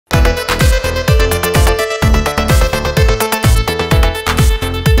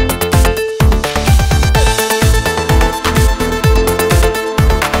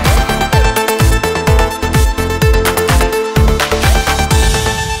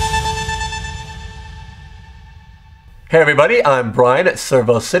Hey everybody, I'm Brian at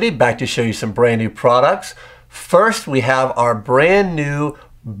ServoCity, back to show you some brand new products. First, we have our brand new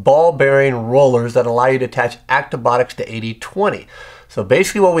ball bearing rollers that allow you to attach Actibotics to 80/20. So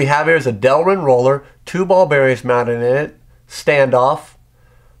basically what we have here is a Delrin roller, 2 ball bearings mounted in it, standoff,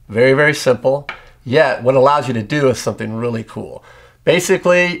 very simple. Yet what it allows you to do is something really cool.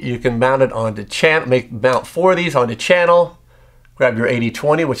 Basically, you can mount it onto channel, mount 4 of these onto channel. Grab your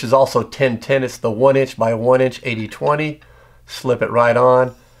 80/20, which is also 10/10. It's the 1 inch by 1 inch 80/20. Slip it right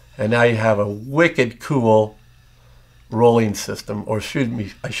on, and now you have a wicked cool rolling system, or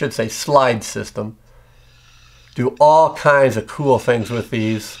I should say slide system. Do all kinds of cool things with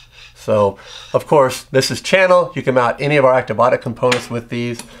these. So, of course, this is channel. You can mount any of our Actibotic components with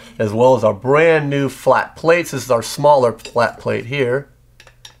these, as well as our brand new flat plates. This is our smaller flat plate here.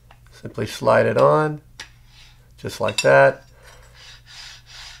 Simply slide it on, just like that.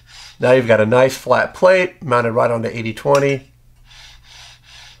 Now you've got a nice flat plate mounted right onto 80/20.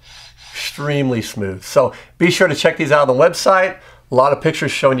 Extremely smooth. So be sure to check these out on the website. A lot of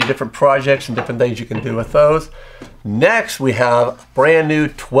pictures showing you different projects and different things you can do with those. Next, we have a brand new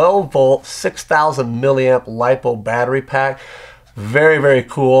 12 volt, 6,000 milliamp LiPo battery pack. Very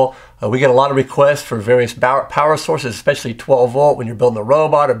cool. We get a lot of requests for various power sources, especially 12 volt when you're building a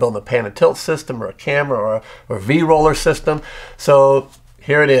robot or building a pan and tilt system or a camera or a V-roller system. So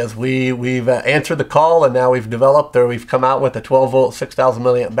here it is. We've answered the call, and now we've come out with a 12 volt, 6,000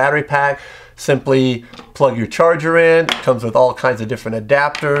 milliamp battery pack. Simply plug your charger in. It comes with all kinds of different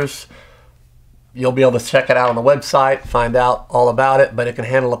adapters. You'll be able to check it out on the website, find out all about it, but it can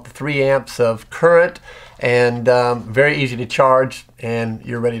handle up to 3 amps of current, and very easy to charge, and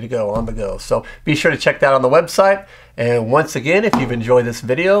you're ready to go, on the go. So be sure to check that out on the website. And once again, if you've enjoyed this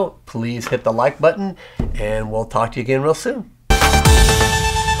video, please hit the like button, and we'll talk to you again real soon.